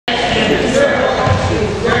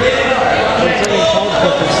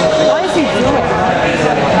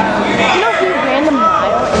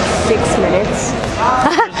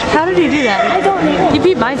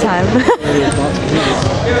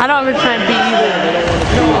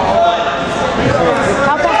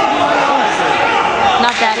How fast did you run?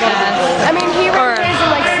 Not that fast. I mean, he ran in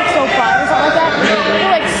like 6:05 or something like that. But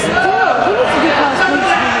like, still, he needs to be cross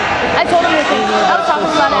country. I told him I was talking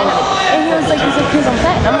about it, and he was like, because I'm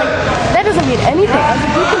fat. And I'm like, that doesn't mean anything. I was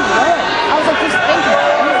like, you can run. I was like, just think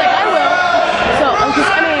about it. And he's like, I will. So I'm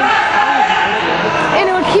just, I mean, and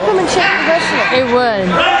it would keep him in shape the rest of it. It would.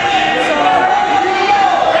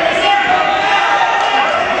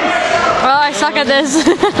 Well, I suck at this.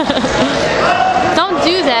 Don't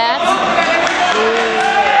do that.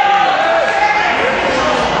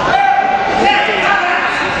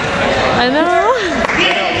 I know.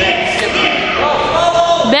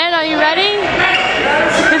 Ben, are you ready?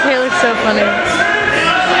 His hair looks so funny.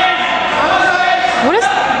 What is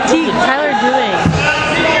Tyler doing?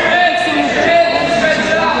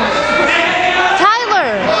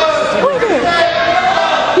 Tyler!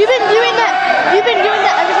 You've been doing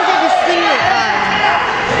that ever since I've seen it.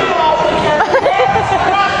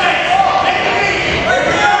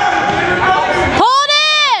 Hold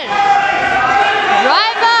it!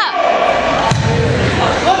 Drive up!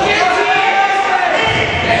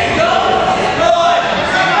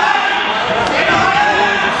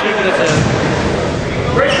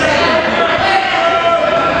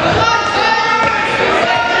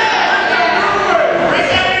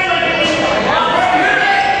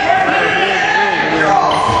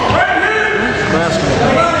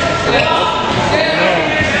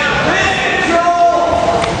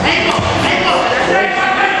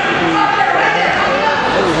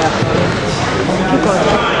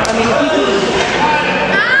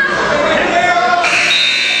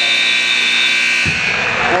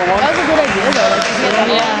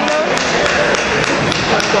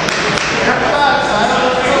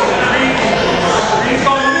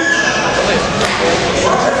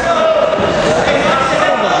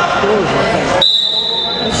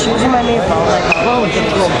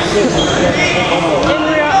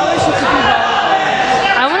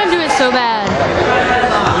 I want to do it so bad.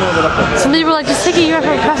 Some people are like, just take a year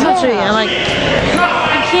for cross country. I'm like,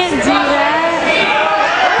 I can't do that.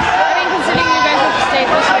 I mean, considering you guys have to stay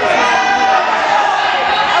this year.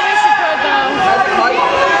 I wish you could, though.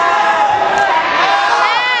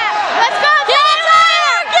 Let's go!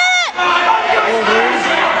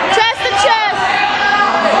 Chest to chest!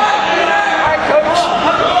 Alright, coach.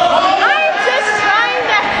 I'm just trying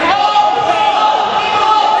to help.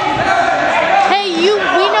 Hey,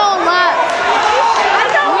 we know a lot. We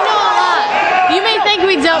know a lot. You may think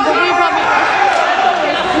we don't, but we probably...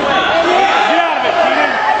 Get out of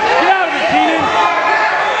it, Keenan!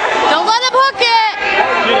 Don't let him hook it!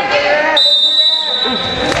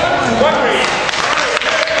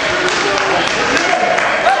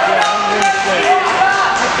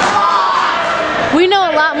 We know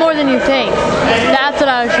a lot more than you think. That's what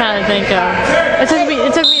I was trying to think of. It took me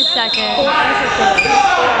a second.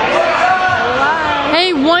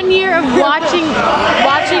 Hey, 1 year of watching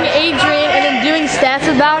Adrian and then doing stats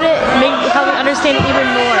about it helped me understand it even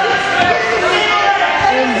more.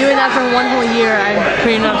 And doing that for 1 whole year, I'm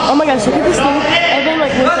pretty much. Oh my gosh, look at this thing. Evan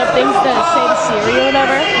like looked up things to say to Siri or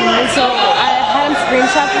whatever. And so I had him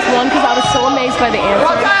screenshot this one because I was so amazed by the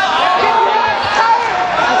answer.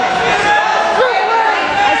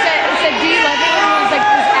 I said, do you love it? And he was like,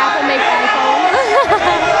 does Apple make iPhones?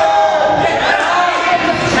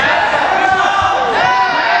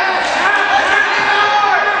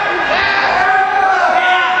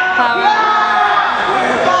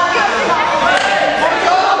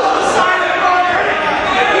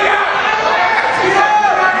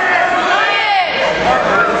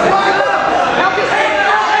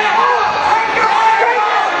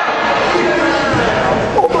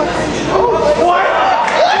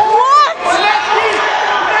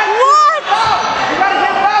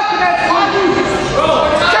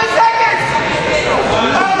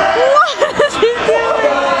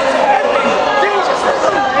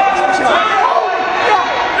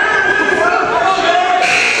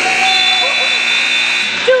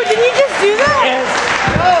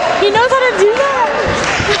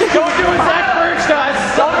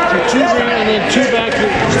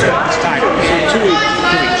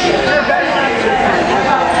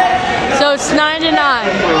 So it's 9 to 9.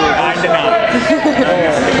 9 to 9.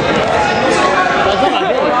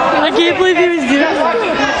 I can't believe he was doing that.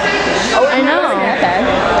 I know.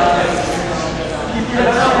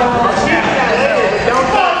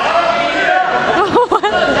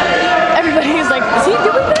 Everybody's like, is he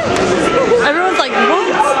doing that? Everyone's like, what?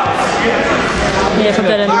 Yeah, put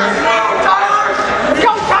that in there.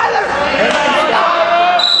 Go, Tyler!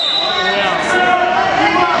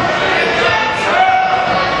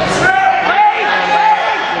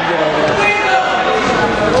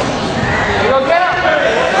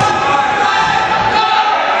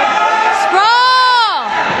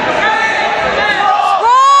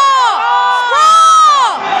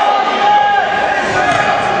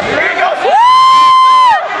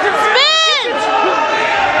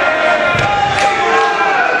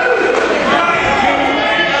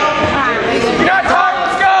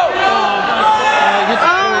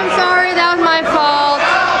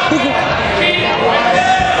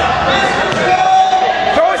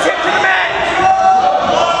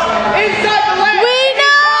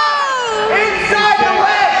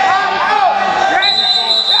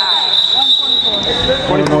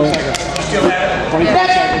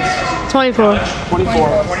 24. 24.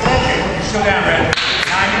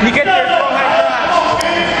 You get there.